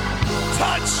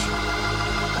 Touch,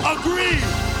 agree.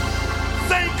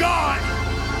 Thank God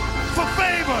for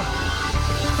favor.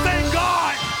 Thank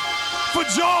God for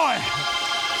joy.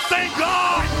 Thank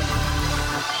God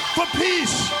for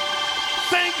peace.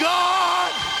 Thank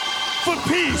God for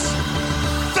peace.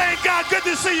 Thank God. Good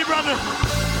to see you, brother.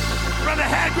 Brother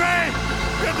Hagray,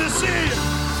 good to see you.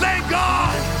 Thank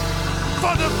God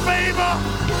for the favor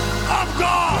of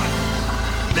God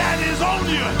that is on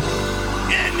you,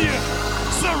 in you,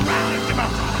 surrounding you.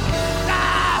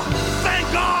 Thank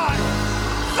God.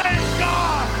 Thank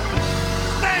God.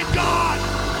 Thank God.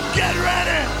 Get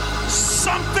ready.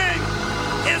 Something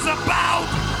is about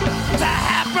to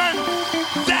happen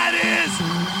that is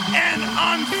an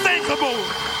unthinkable.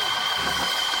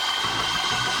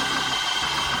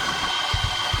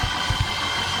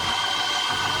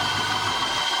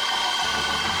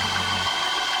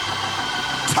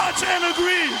 Touch and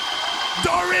agree.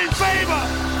 Doreen, favor,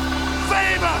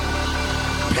 favor,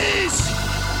 peace,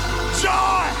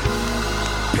 joy,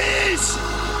 peace,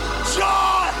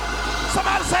 joy.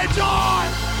 Somebody say joy,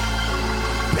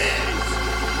 peace,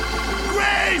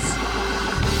 grace,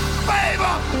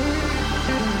 favor.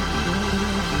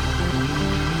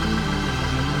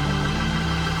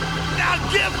 Now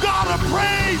give God a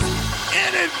praise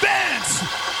in advance.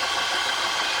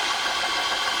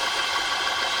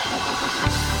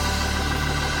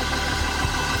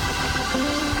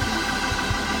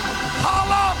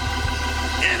 Holler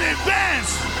in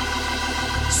advance.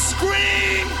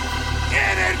 Scream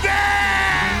in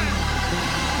advance.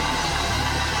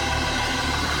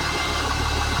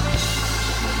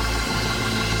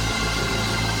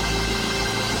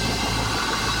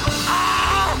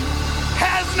 Eye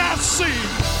has not seen,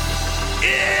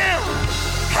 ear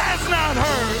has not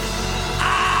heard,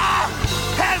 eye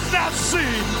has not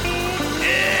seen,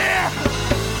 ear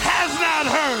has not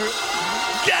heard.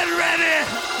 Get ready,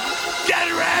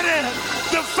 get ready.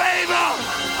 The favor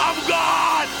of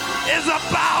God is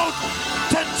about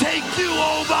to take you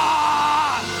over.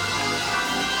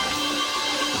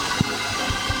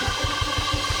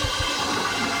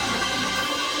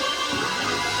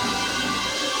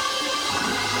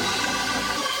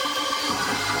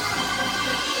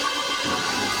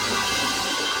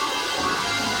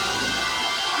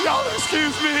 Y'all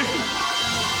excuse me.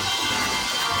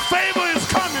 Favor is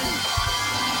coming.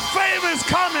 Favor is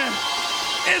coming.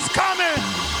 It's coming.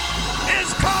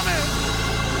 It's coming.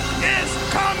 It's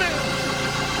coming.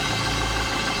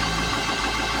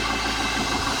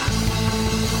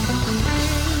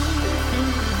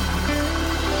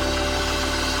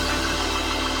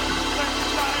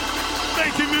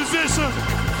 Thank you, musician.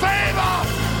 Favor.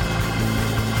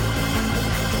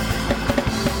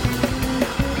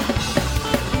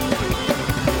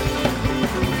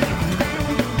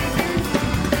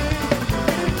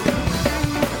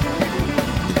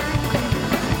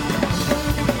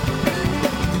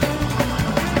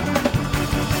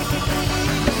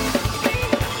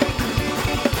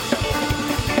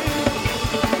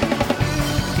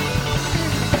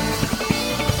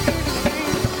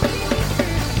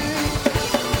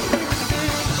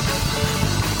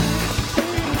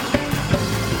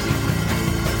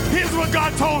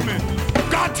 God told me.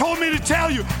 God told me to tell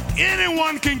you,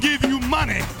 anyone can give you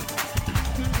money.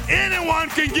 Anyone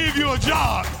can give you a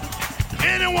job.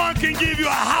 Anyone can give you a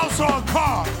house or a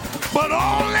car. But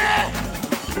only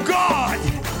God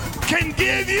can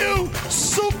give you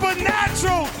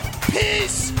supernatural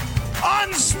peace,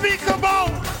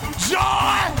 unspeakable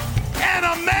joy, and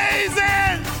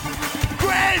amazing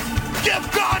grace. Give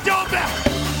God your best.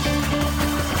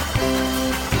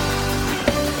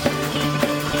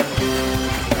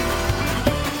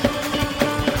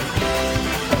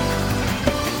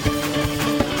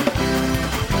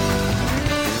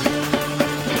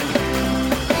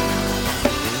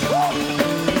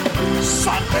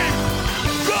 Something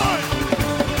good,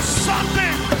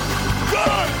 something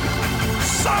good,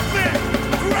 something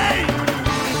great,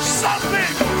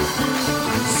 something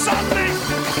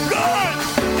good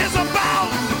is about.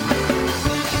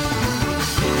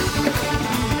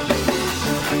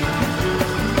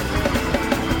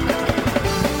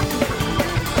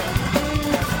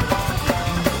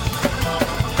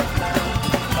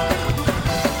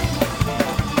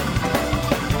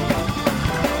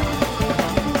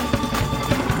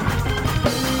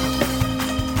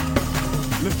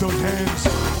 Those hands.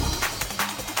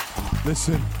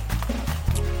 Listen.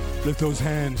 Lift those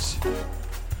hands.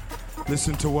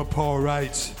 Listen to what Paul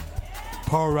writes.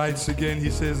 Paul writes again. He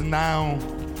says, now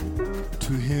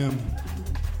to him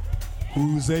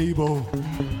who's able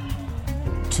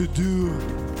to do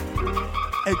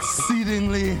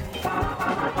exceedingly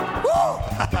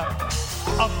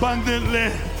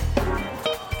abundantly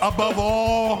above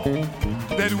all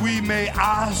that we may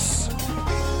ask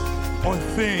or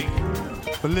think.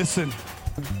 But listen,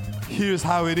 here's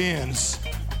how it ends.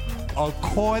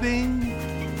 According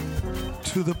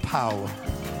to the power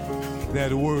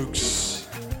that works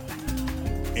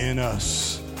in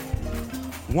us.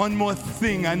 One more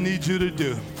thing I need you to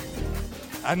do.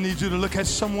 I need you to look at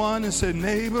someone and say,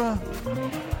 neighbor,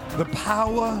 the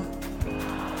power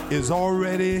is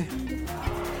already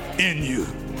in you.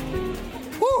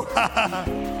 Woo!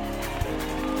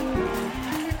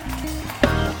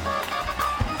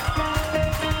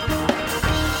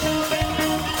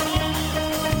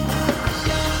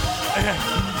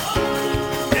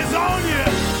 It's on you.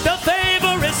 The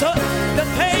favor is on you. The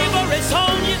favor is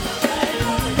on you.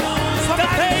 The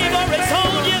favor is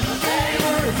on you.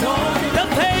 The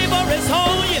favor is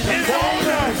on you. It's on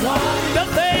you. The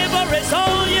favor is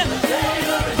on you.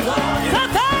 The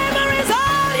favor is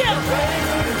on you.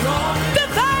 The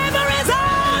favor is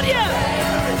on you.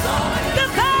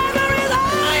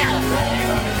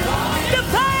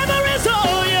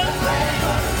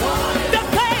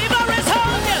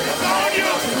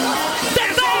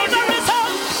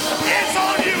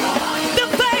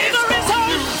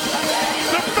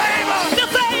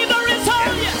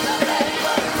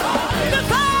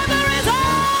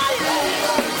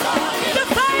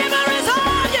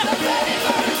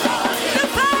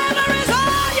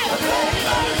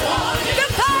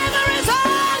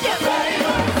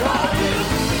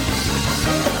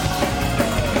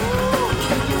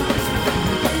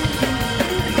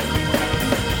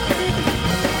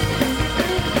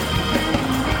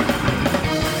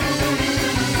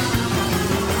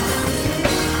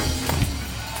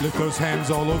 those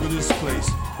hands all over this place.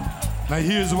 Now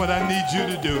here's what I need you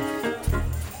to do.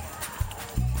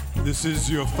 This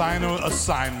is your final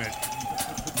assignment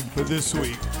for this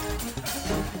week.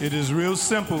 It is real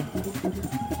simple.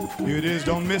 Here it is,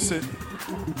 don't miss it.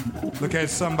 Look at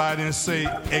somebody and say,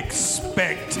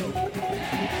 expect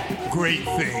great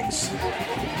things.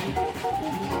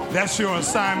 That's your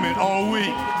assignment all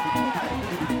week.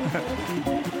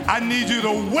 I need you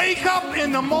to wake up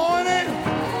in the morning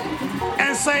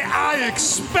and say, I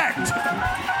expect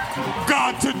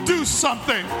God to do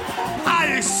something.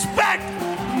 I expect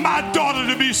my daughter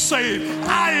to be saved.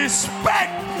 I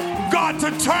expect God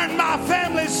to turn my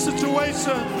family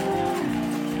situation.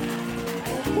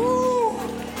 Woo.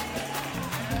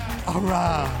 All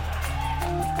right.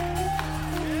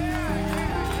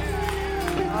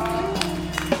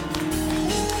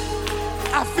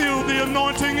 I feel the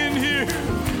anointing in here.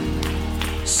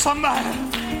 Somebody,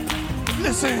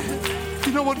 listen,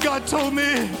 you know what God told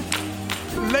me?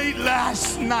 Late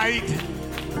last night,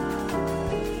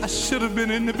 I should have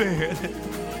been in the bed.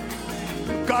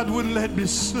 God wouldn't let me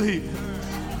sleep.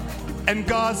 And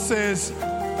God says,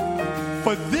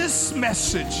 for this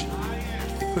message,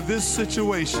 for this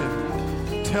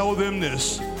situation, tell them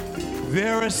this.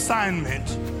 Their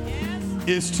assignment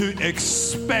is to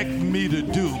expect me to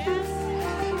do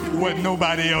what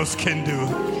nobody else can do.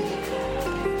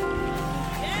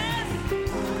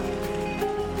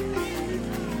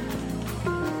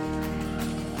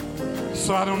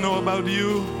 So I don't know about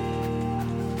you,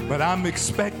 but I'm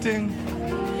expecting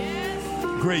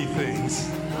great things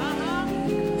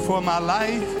for my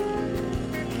life,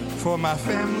 for my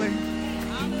family,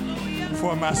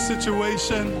 for my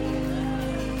situation,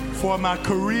 for my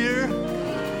career,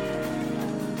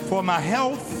 for my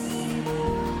health.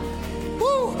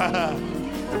 Woo!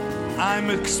 I'm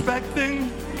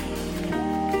expecting.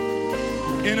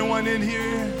 Anyone in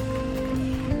here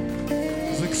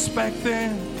is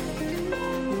expecting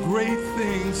great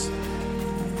things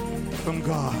from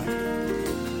God.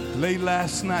 Late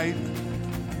last night,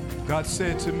 God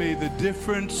said to me, the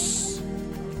difference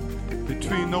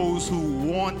between those who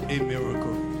want a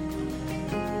miracle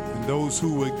and those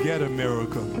who would get a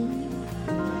miracle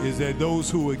is that those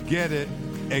who would get it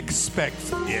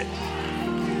expect it.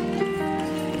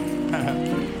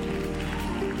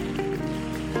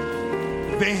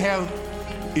 They have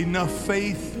enough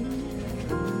faith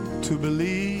to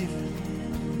believe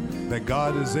that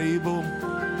God is able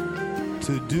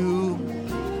to do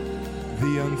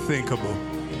the unthinkable.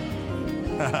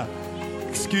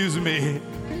 Excuse me.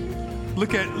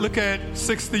 Look at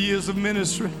 60 years of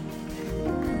ministry.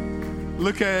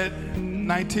 Look at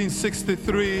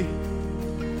 1963,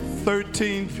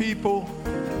 13 people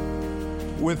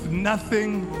with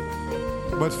nothing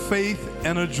but faith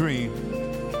and a dream.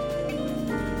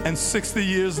 And 60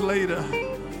 years later,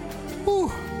 whew,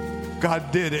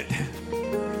 God did it.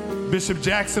 Bishop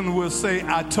Jackson will say,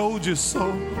 I told you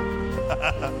so.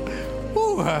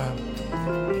 Ooh,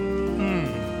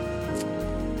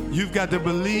 You've got to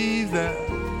believe that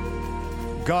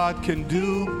God can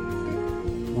do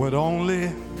what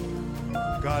only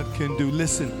God can do.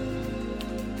 Listen,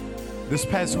 this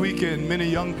past weekend, many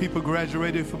young people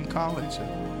graduated from college.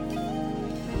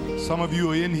 Some of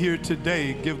you are in here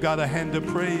today. Give God a hand of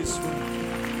praise for them.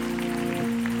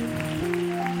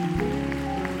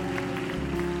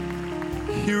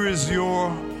 Here is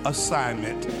your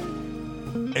assignment.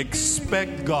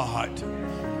 Expect God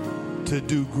to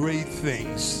do great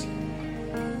things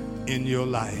in your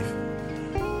life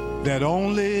that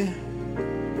only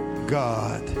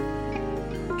God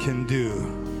can do.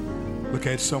 Look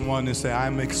at someone and say,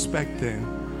 I'm expecting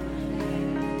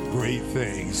great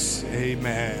things.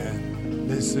 Amen.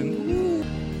 Listen.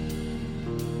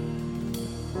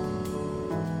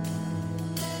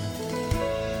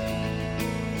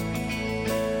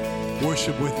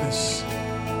 Worship with us.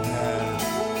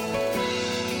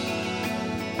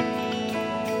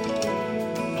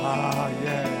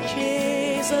 Yeah.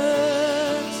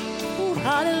 Jesus. Ooh,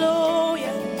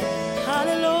 hallelujah.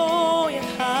 Hallelujah.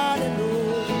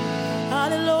 Hallelujah.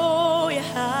 Hallelujah.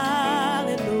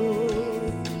 Hallelujah.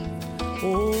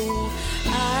 Oh,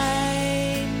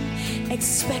 I'm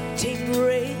expecting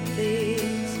great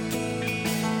things.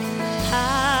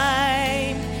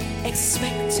 I'm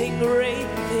expecting great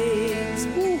things.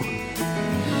 Ooh.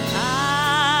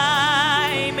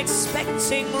 I'm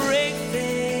expecting great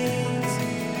things.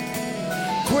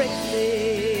 Great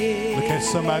things. Look at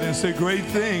somebody and say great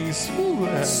things. Ooh.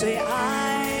 Say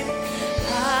I'm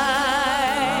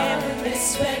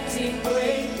expecting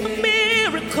great things.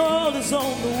 Miracle is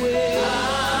on the way.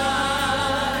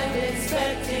 I'm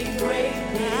expecting great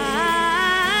things.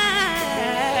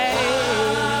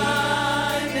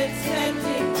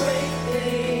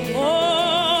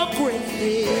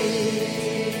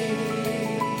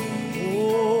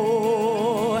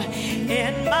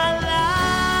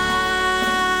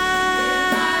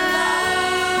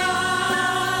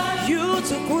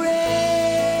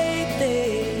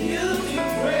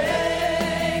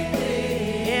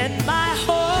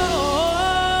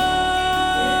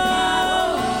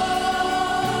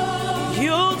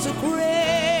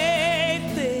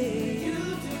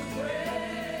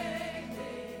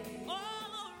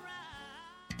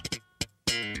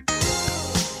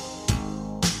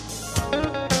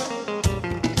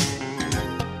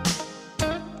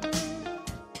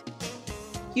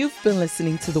 You've been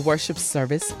listening to the worship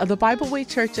service of the Bible Way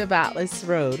Church of Atlas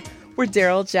Road, where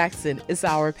Daryl Jackson is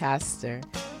our pastor.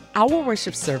 Our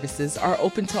worship services are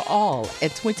open to all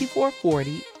at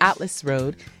 2440 Atlas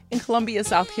Road in Columbia,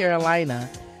 South Carolina,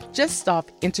 just off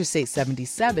Interstate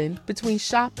 77 between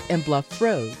Shop and Bluff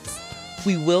Roads.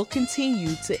 We will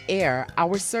continue to air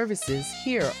our services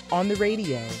here on the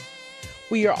radio.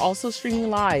 We are also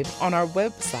streaming live on our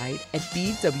website at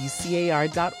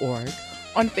BWCAR.org,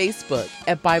 on Facebook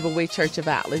at Bible Way Church of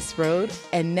Atlas Road,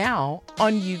 and now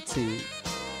on YouTube.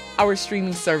 Our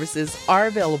streaming services are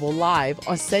available live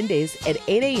on Sundays at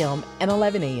 8 a.m. and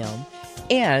 11 a.m.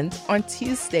 and on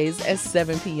Tuesdays at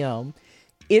 7 p.m.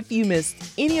 If you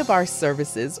missed any of our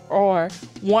services or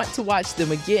want to watch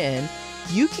them again,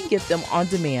 you can get them on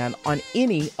demand on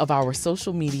any of our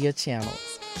social media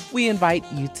channels. We invite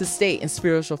you to stay in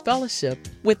spiritual fellowship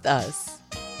with us.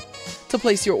 To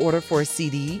place your order for a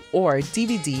CD or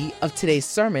DVD of today's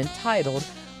sermon titled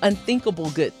Unthinkable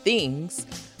Good Things,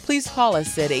 please call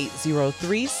us at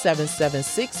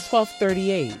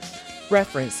 803-776-1238.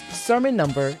 Reference sermon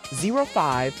number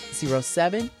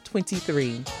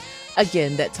 050723.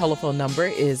 Again, that telephone number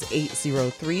is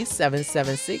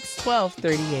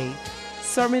 803-776-1238.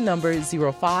 Sermon number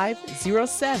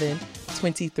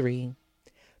 050723.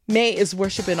 May is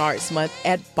Worship and Arts Month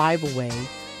at Bible Way.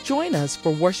 Join us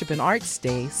for Worship and Arts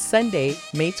Day, Sunday,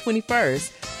 May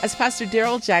 21st, as Pastor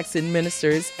Daryl Jackson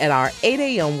ministers at our 8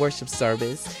 a.m. worship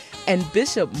service and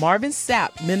Bishop Marvin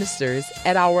Sapp ministers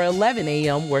at our 11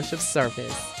 a.m. worship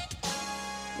service.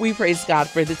 We praise God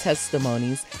for the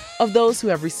testimonies of those who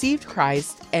have received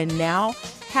Christ and now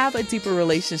have a deeper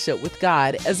relationship with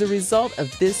God as a result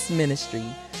of this ministry.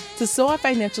 To sow a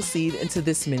financial seed into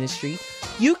this ministry,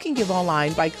 you can give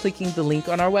online by clicking the link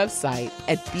on our website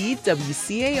at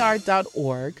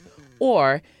BWCAR.org,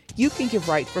 or you can give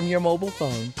right from your mobile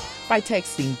phone by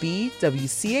texting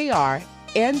BWCAR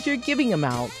and your giving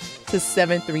amount to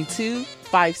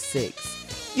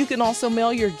 73256. You can also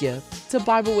mail your gift to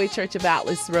Bible Way Church of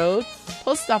Atlas Road,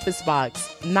 Post Office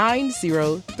Box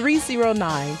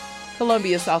 90309,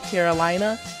 Columbia, South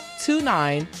Carolina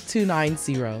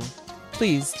 29290.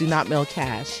 Please do not mail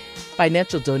cash.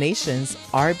 Financial donations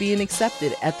are being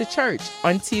accepted at the church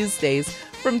on Tuesdays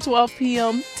from 12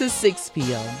 p.m. to 6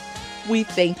 p.m. We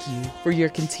thank you for your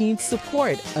continued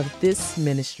support of this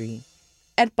ministry.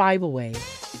 At Bible Way,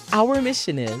 our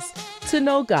mission is to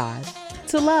know God,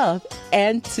 to love,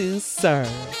 and to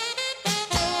serve.